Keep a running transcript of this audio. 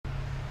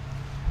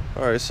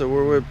Alright, so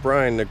we're with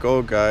Brian, the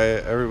gold guy.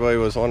 Everybody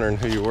was wondering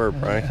who you were,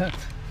 Brian.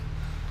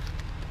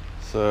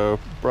 So,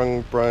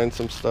 brung Brian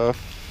some stuff.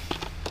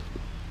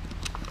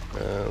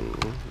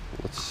 And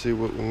let's see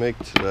what we make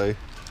today.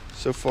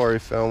 So far, he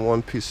found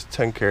one piece of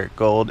 10 karat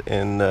gold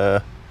in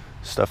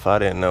stuff I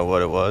didn't know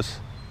what it was.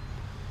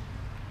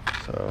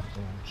 So,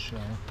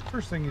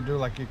 first thing you do,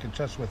 like you can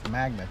test with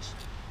magnets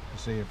to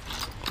see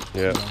if,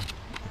 yeah,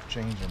 if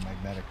chains are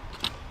magnetic.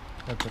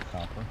 That's a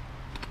copper.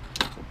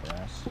 That's a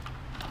brass.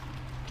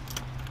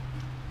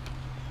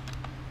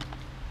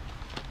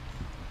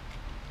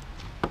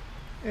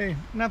 Hey,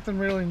 nothing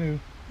really new.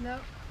 No.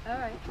 All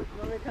right.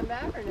 Want me to come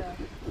back or no?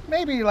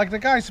 Maybe, like the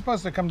guy's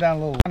supposed to come down a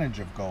little percentage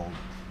of gold.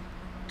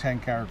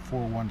 10 karat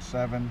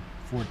 417,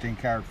 14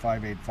 karat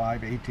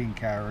 585, 18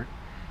 karat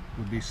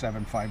would be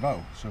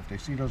 750. So if they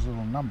see those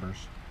little numbers,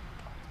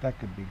 that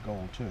could be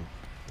gold too.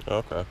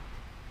 okay.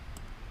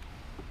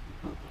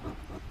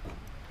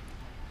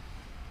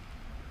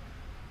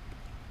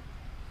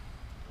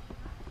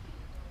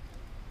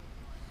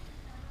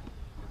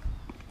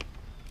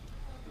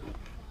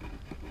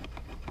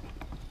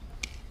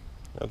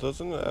 Now,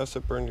 doesn't the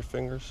acid burn your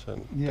fingers?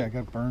 Yeah, I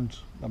got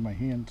burns on my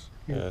hands.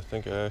 Yeah, I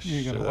think I asked You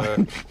you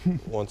gotta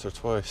that once or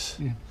twice.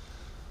 Yeah.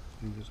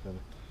 You just gotta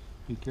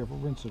be careful,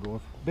 rinse it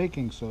off.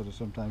 Baking soda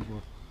sometimes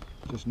will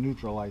just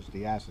neutralize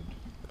the acid.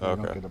 You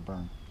Okay. don't get a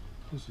burn.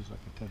 This is like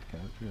a 10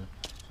 karat here.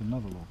 It's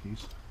another little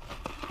piece.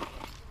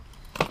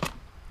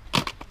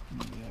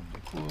 And we have the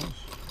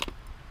coils.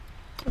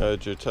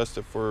 Did you test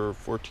it for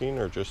 14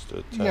 or just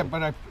a 10? Yeah,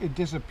 but it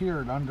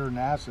disappeared under an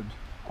acid.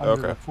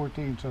 Under the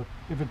 14, so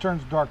if it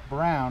turns dark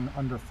brown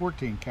under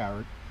 14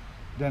 karat,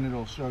 then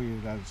it'll show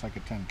you that it's like a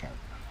 10 karat.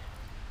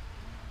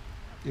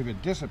 If it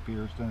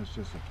disappears, then it's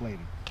just a plated.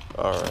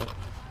 Alright.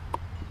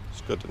 It's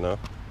good to know.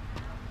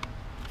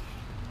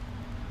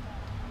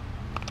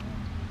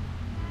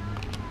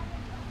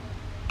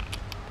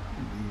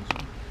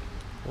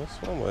 That's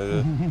one way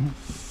to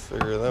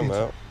figure them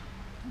out.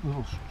 A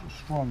little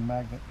strong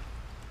magnet.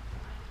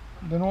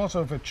 Then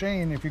also if a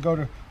chain, if you go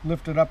to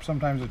lift it up,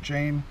 sometimes a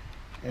chain,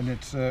 and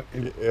it's it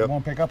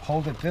won't pick up,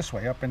 hold it this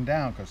way, up and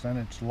down, because then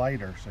it's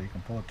lighter, so you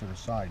can pull it to the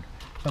side.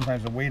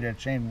 Sometimes the weight of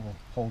the chain will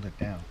hold it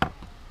down.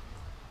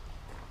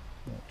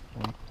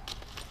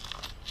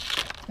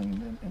 And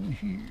then in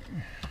here.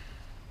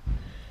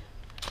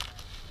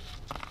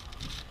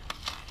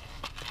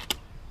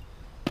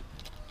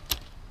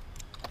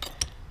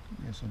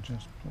 Yes, I'll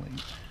just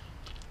plate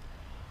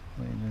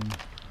in.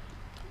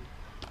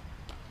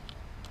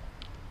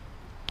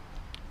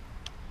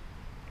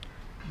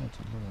 That's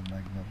a little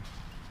magnetic.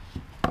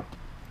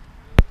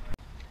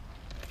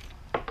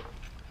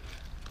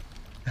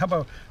 How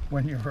about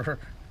when you were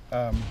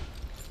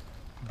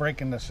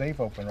breaking the safe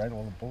open, right?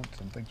 All the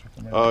bolts and things were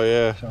coming out. Oh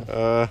yeah.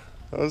 So.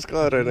 I was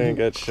glad I didn't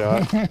get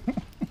shot.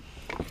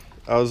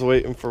 I was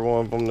waiting for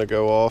one of them to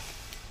go off.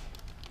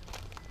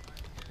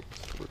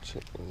 That's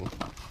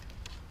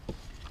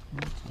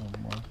all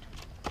marked.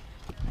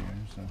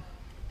 There's a...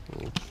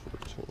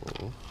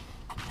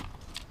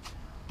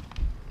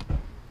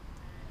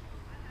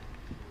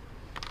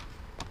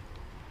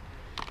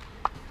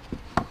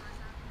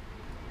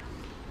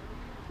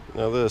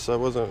 Now this, I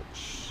wasn't,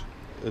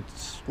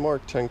 it's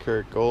marked 10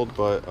 karat gold,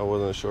 but I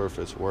wasn't sure if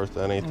it's worth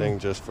anything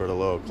just for the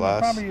low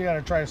class. Probably you got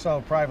to try to sell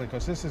it privately,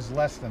 because this is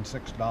less than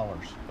 $6.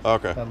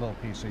 Okay. That little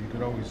piece, so you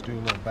could always do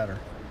a little better.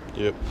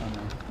 Yep.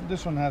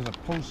 This one has a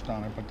post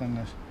on it, but then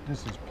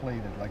this is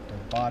plated, like the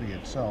body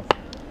itself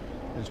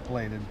is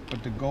plated,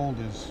 but the gold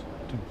is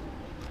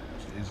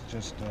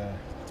just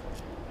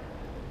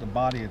the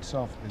body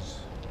itself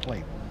is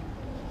plate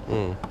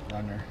on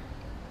there.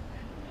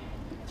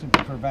 To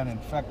prevent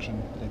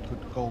infection, they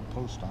put gold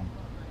post on.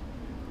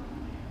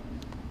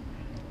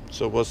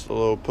 So what's the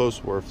little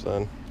post worth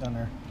then? Down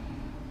there.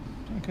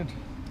 I could,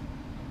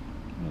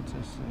 let's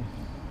just see.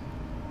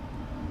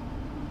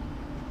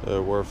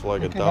 Worth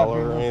like $1 Okay, that'd be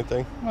or worth-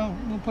 anything? Well,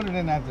 we'll put it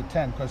in at the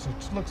 10 because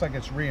it looks like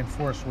it's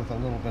reinforced with a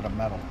little bit of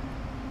metal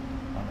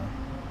on there.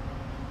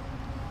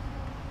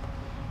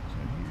 So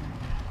here,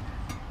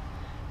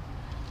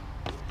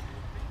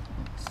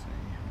 let's see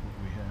what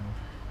we have.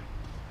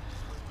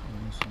 Oh,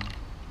 this one.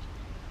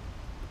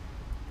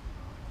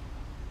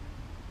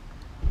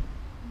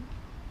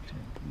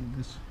 Okay,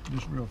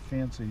 this real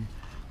fancy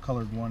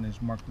colored one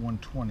is marked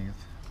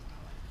 1/20th.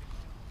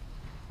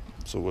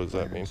 So what does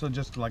that mean? So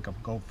just like a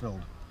gold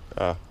filled.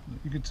 Ah.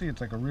 You can see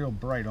it's like a real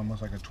bright,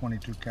 almost like a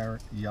 22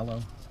 karat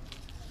yellow.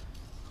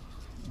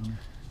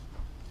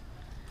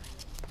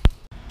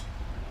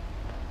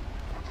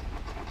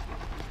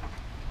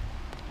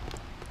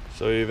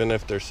 So even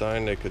if they're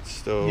signed, they could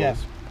still...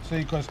 Yes,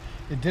 see, because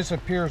it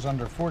disappears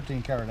under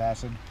 14 karat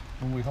acid.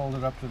 When we hold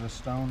it up to the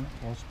stone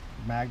or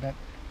magnet,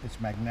 it's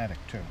magnetic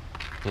too.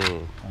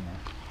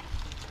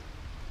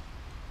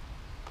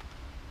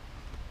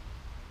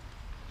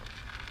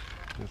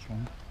 This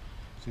one,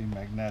 see,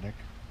 magnetic.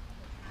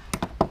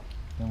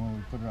 Then when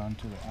we put it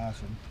onto the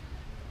acid,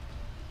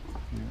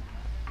 here,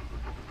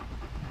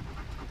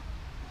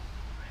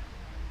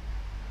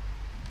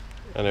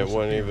 And it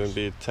wouldn't even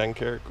disappears. be 10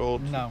 karat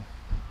gold? No,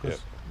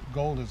 because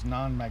gold is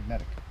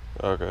non-magnetic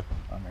Okay.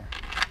 on there.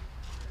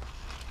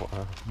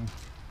 Wow.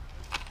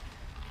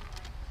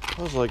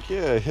 I was like,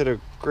 yeah, I hit a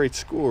great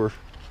score.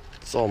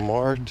 It's all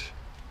marked.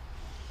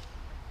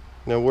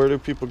 Now, where do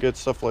people get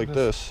stuff like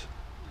this?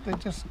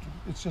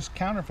 It's just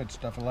counterfeit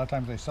stuff. A lot of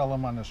times they sell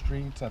them on the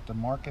streets, at the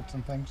markets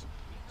and things.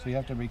 So you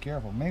have to be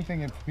careful. Main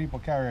thing, if people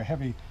carry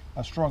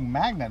a strong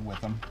magnet with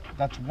them,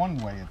 that's one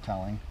way of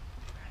telling.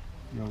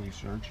 You always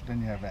search. Then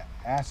you have an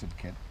acid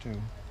kit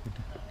too.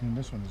 And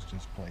this one is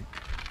just plate.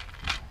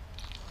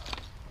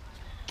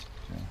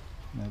 So,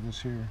 now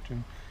this here too.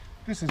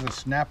 This is a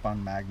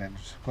snap-on magnet.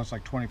 It costs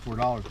like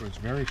 $24, but it's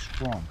very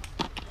strong.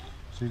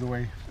 See the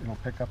way it'll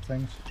pick up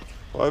things?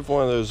 Well, I have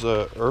one of those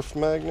earth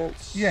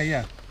magnets. Yeah,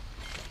 yeah.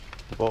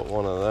 Bought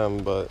one of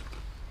them, but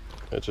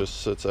it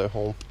just sits at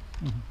home.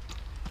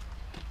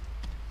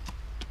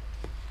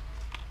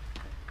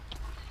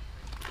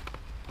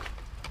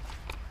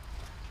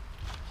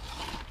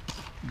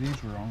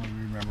 These were only,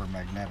 remember,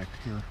 magnetic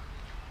here.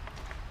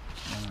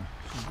 So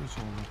this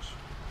all looks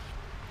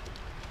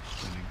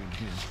pretty good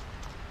here.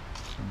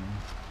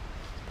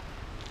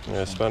 So,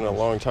 Yeah, I spent a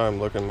long time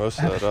looking most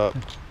of that up.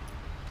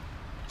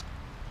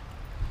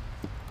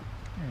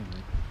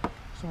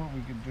 so what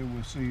we could do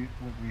was see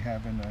what we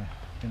have in a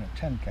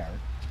 10 carat.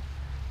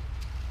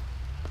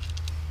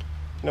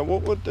 Now,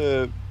 what would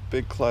the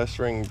big class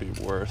ring be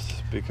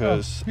worth?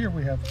 Because Here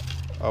we have,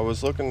 I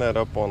was looking that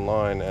up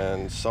online,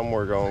 and some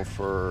were going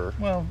for.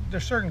 well,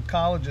 there's certain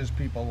colleges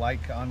people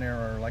like on there,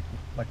 or like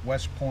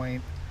West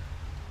Point,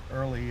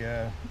 early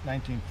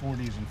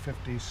 1940s and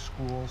 50s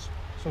schools.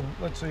 So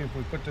let's see if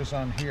we put this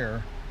on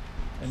here,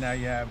 and now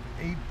you have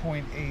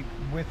 8.8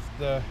 with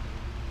the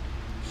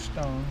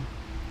stone,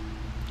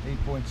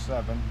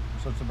 8.7.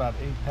 So it's about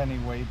 8 penny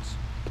weights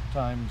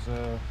times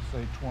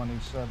say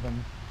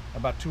 27,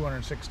 about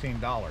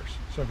 $216.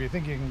 So if you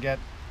think you can get,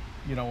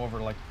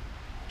 over like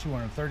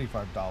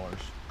 $235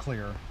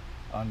 clear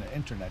on the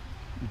internet,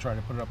 you try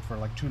to put it up for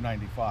like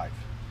 $295.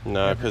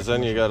 No, because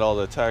then you got all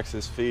the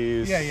taxes,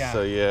 fees. Yeah, yeah.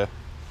 So yeah,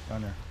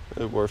 On there.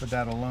 it worth. But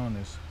that alone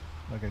is,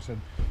 like I said,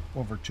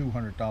 over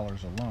 $200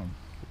 alone.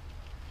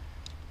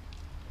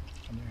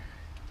 On there.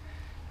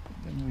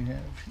 Then we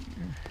have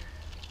here.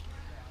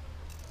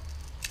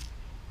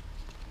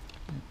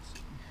 Let's see.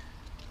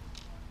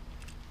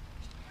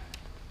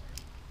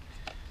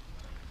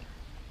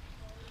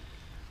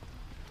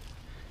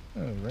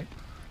 All right.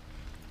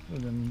 So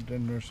then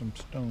there's some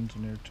stones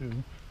in there too.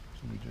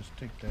 So we just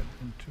take that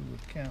into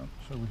account.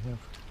 So we have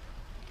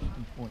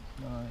 2.9,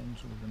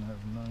 so we're going to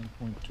have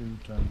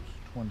 9.2 times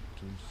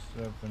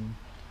 27,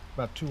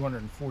 about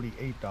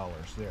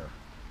 $248 there.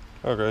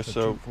 Okay,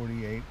 so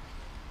 248,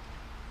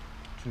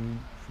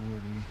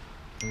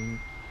 248,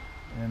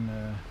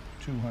 and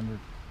 200,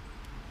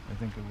 I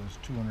think it was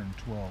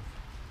 212.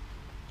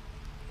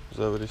 is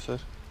that what he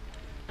said?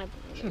 I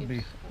Should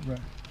be, right.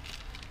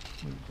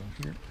 We'll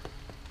go here.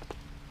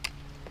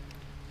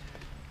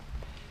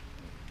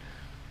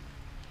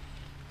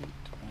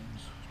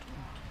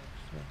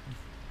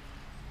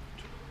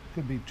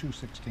 Could be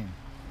 216.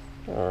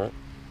 All right.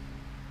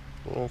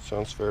 Well, that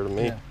sounds fair to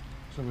me. Yeah.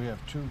 So we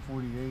have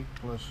 248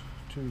 plus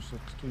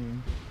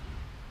 216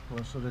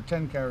 plus, so the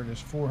 10 carat is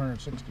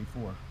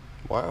 464.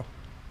 Wow.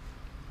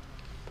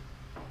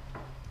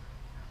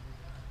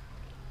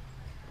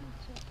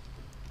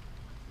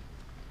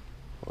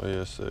 Well, he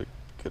has to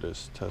get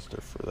his tester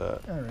for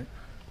that. All right.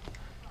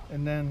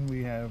 And then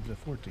we have the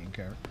 14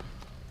 carat.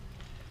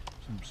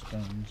 Some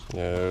stones.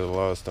 Yeah, there's a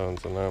lot of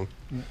stones in them.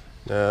 Yeah.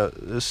 Now,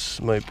 this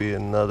might be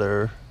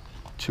another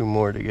 2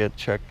 more to get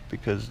checked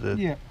because the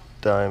Yeah.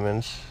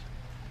 diamonds.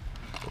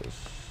 Let's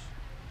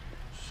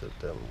set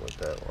them with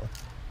that one.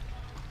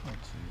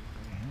 Let's see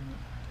what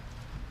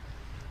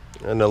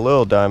we have. And the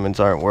little diamonds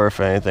aren't worth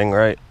anything,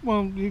 right?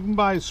 Well, you can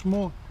buy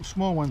small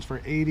ones for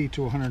 $80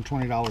 to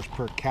 $120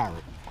 per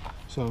carat.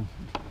 So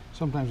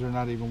sometimes they're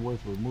not even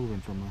worth removing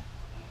from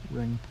a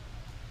ring.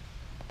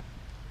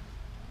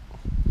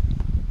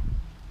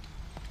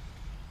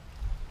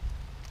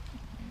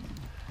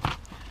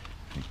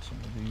 Take some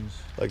of these.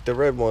 Like the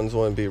red ones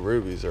wouldn't be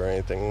rubies or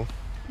anything.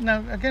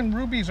 Now again,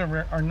 rubies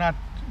are not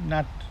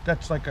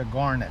that's like a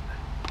garnet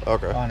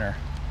Okay. on there,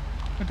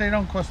 but they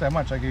don't cost that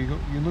much. Like you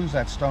lose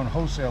that stone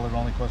wholesale, it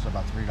only costs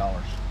about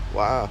 $3.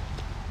 Wow.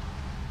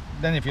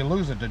 Then if you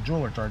lose it, the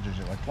jeweler charges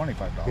you like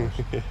 $25 on there.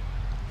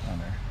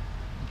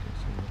 Okay,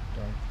 so we'll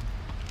start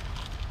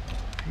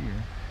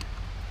here.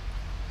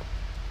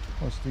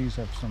 Plus these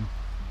have some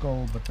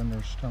gold, but then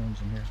there's stones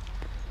in here.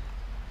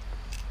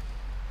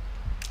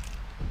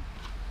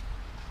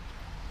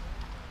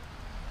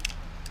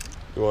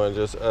 You want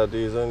to just add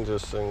these in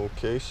just in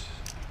case?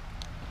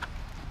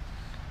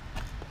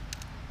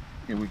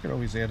 Yeah, we could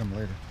always add them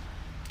later.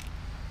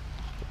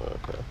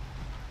 Okay.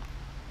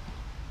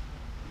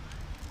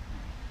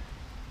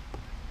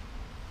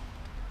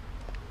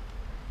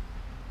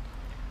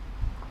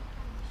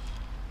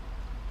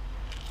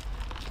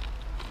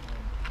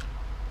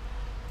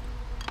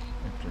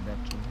 After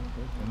that's all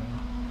good, then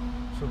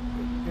so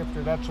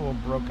after that's all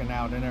broken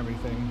out and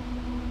everything,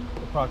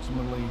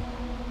 approximately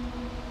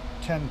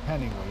 10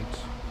 pennyweights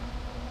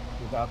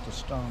without the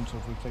stones. So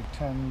if we take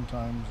 10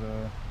 times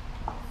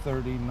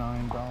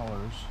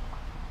 $39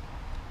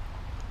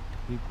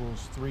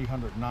 equals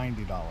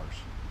 $390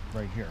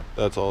 right here.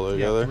 That's all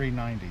together? Yeah,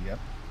 390, yep.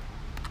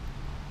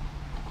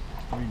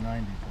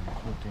 390 for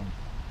the 14.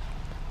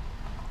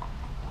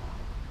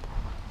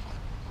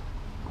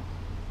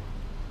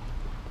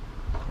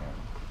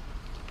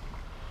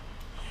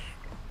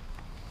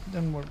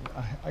 Then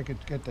I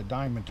could get the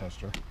diamond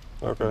tester up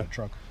in Okay. the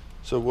truck.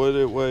 So what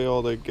did it weigh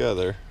all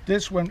together?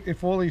 This one,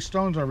 if all these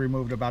stones are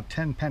removed, about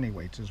 10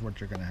 pennyweights is what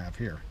you're going to have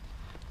here.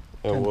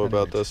 And 10 what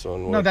about pennyweights. this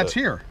one? No, What that's the-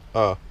 here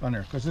Oh, on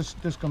there, because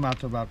this come out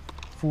to about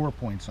 4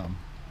 point some.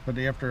 But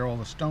after all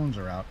the stones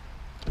are out,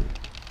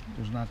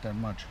 there's not that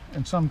much,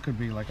 and some could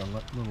be like a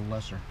little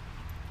lesser.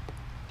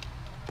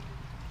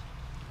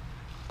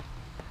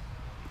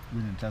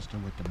 We didn't test it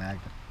with the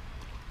magnet.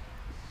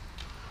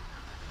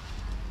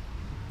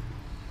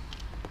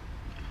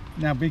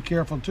 Now be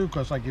careful too,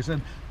 because like you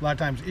said, a lot of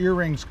times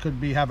earrings could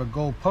have a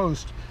gold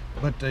post,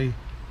 but the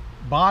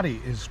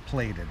body is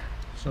plated.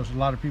 So a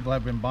lot of people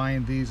have been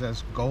buying these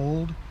as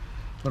gold,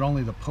 but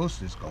only the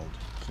post is gold.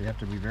 So you have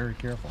to be very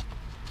careful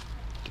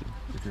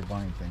if you're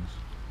buying things.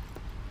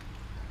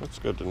 that's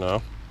good to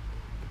know.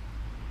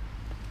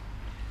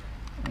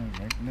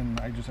 Alright, and then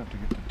I just have to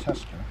get the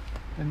tester.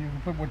 Then you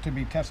can put what to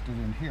be tested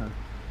in here.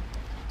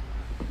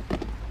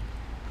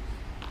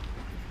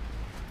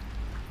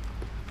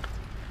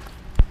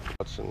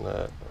 Watching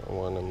that, I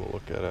want him to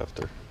look at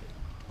after.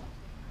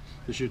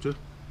 This you too?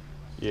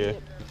 Yeah.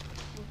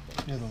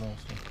 Yeah, the little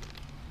stuff.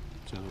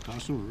 Is that a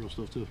costume or real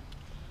stuff too?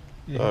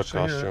 Yeah,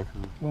 so here, Costume.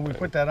 when we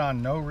put that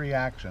on, no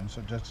reaction.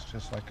 So just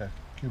like a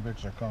cubic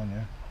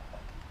zirconia,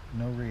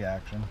 no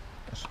reaction.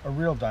 A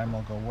real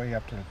diamond will go way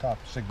up to the top,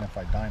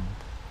 signify diamond.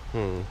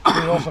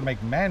 They also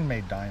make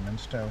man-made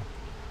diamonds too.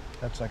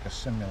 That's like a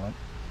simulant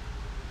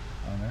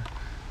on there.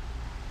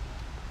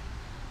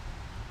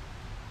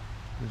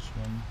 This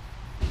one.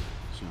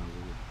 Sounds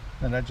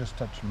good. No, that just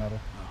touched metal.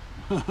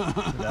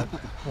 That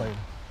plate.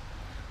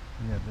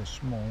 Yeah, this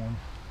small one.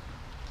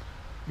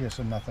 Yeah,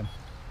 so nothing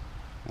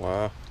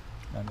Wow.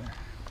 on there.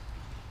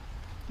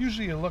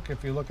 Usually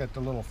if you look at the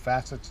little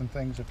facets and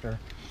things, if they're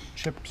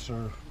chips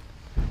or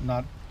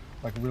not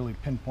like really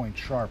pinpoint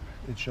sharp,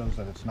 it shows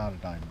that it's not a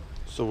diamond.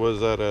 So what does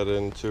that add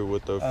into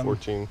with the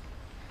 14?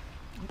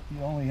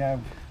 You only have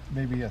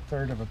maybe a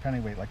third of a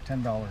pennyweight, like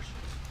 $10.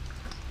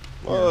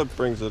 Well, that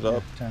brings it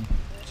up Yeah, 10.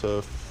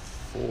 to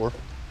 4.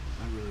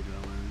 I really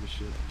gotta learn this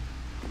shit.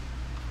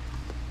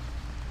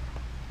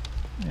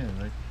 Yeah,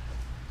 right.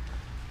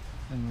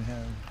 Then we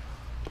have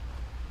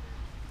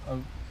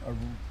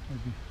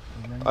maybe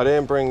a ring. I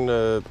didn't bring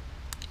the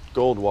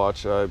gold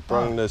watch. I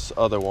brought this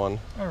other one.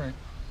 All right.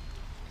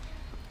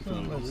 So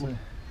let's see.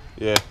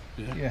 Yeah.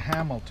 Yeah,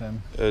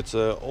 Hamilton. It's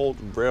an old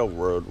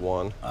railroad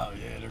one. Oh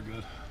yeah, they're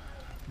good.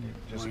 You You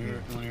just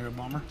want to hear a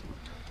bummer?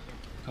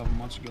 A couple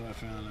months ago, I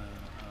found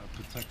a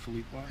Patek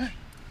Philippe watch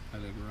at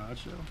a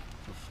garage sale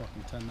for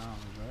fucking $10, right?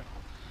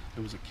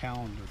 It was a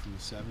calendar from the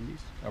 70s.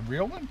 a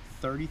real one?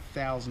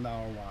 $30,000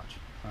 watch,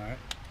 all right?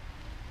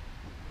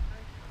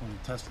 When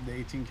I tested the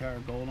 18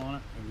 karat gold on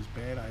it, it was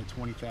bad. I had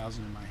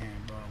 20,000 in my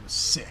hand, bro. I was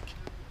sick.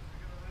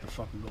 The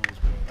fucking gold was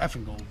bad.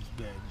 Effing gold was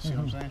bad. You see what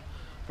I'm saying?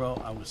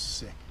 Bro, I was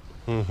sick.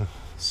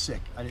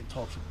 Sick. I didn't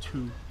talk for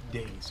 2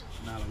 days.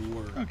 Not a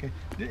word. Okay.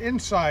 The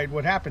inside,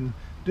 what happened,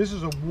 this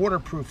is a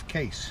waterproof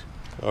case.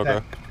 Okay.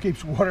 That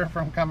keeps water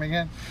from coming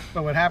in.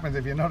 But what happens,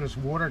 if you notice,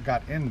 water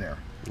got in there.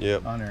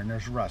 Yep. On there, and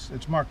there's rust.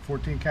 It's marked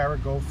 14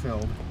 karat gold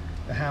filled.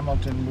 The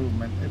Hamilton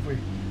movement.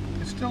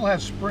 It still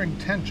has spring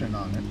tension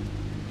on it.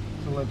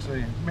 So let's see,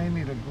 it may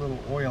need a little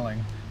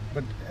oiling,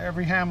 but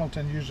every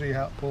Hamilton usually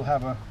will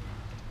have a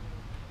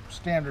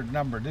standard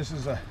number. This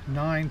is a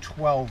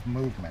 912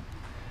 movement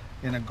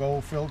in a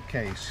gold filled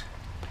case.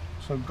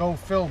 So gold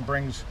filled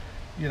brings,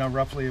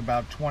 roughly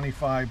about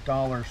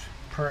 $25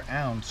 per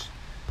ounce.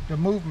 The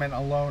movement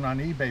alone on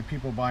eBay,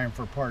 people buy them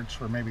for parts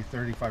for maybe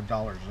 $35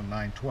 a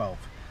 912.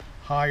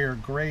 Higher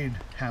grade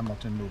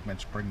Hamilton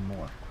movements bring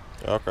more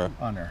Okay.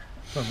 on there.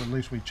 So at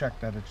least we checked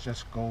that it's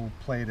just gold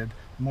plated.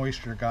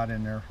 Moisture got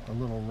in there, a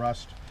little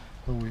rust,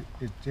 but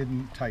it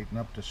didn't tighten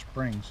up the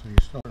spring, so you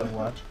still have to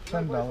watch.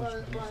 $10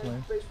 for this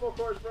lane. Baseball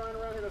cards flying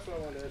around here? That's what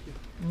I wanted to ask you.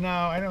 No,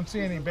 I don't see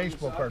any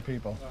baseball card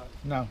people.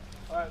 No,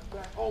 Alright,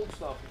 old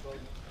stuff. So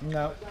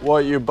no.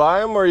 What, you buy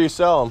them or you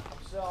sell them?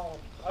 sell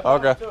them. I buy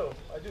Okay. them too.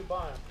 I do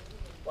buy them.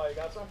 Why, you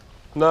got some?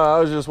 No, I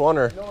was just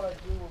wondering. You know what I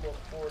do look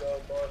for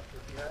though, Bart?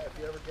 If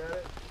you ever get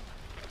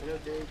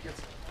it, Dave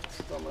gets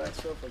some of that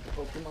stuff, like the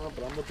Pokemon,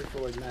 but I'm looking for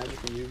like Magic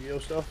and Yu-Gi-Oh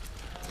stuff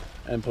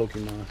and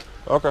Pokemon.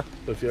 Okay.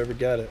 So if you ever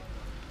get it,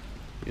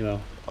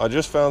 I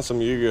just found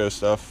some Yu-Gi-Oh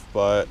stuff,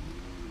 but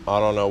I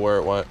don't know where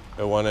it went.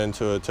 It went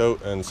into a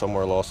tote and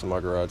somewhere lost in my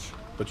garage.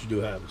 But you do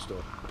have it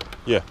still.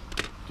 Yeah,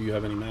 Do you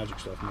have any Magic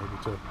stuff maybe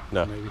too?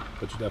 No. Maybe.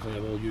 But you definitely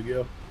have old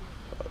Yu-Gi-Oh?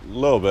 a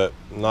little bit,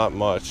 not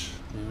much.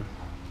 Yeah.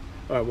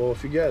 Alright, well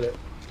if you get it,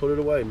 put it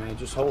away, man.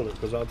 Just hold it,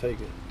 because I'll take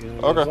it. You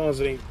know, Okay. as long as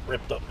it ain't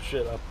ripped up and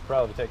shit, I'll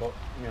probably take all,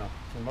 you know,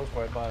 for the most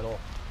part, buy it all.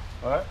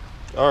 All right?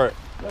 All right.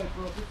 Thanks,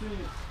 bro. Good seeing you.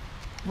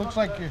 Looks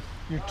like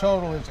your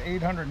total is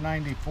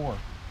 894,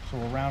 so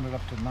we'll round it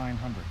up to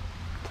 900. on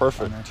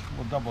Perfect. there.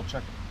 We'll double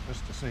check it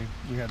just to see.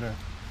 We had a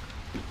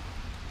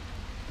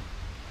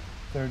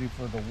 30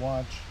 for the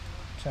watch,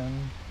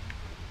 10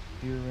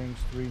 earrings,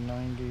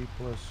 390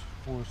 plus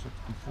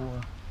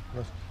 464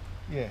 plus.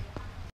 Yeah,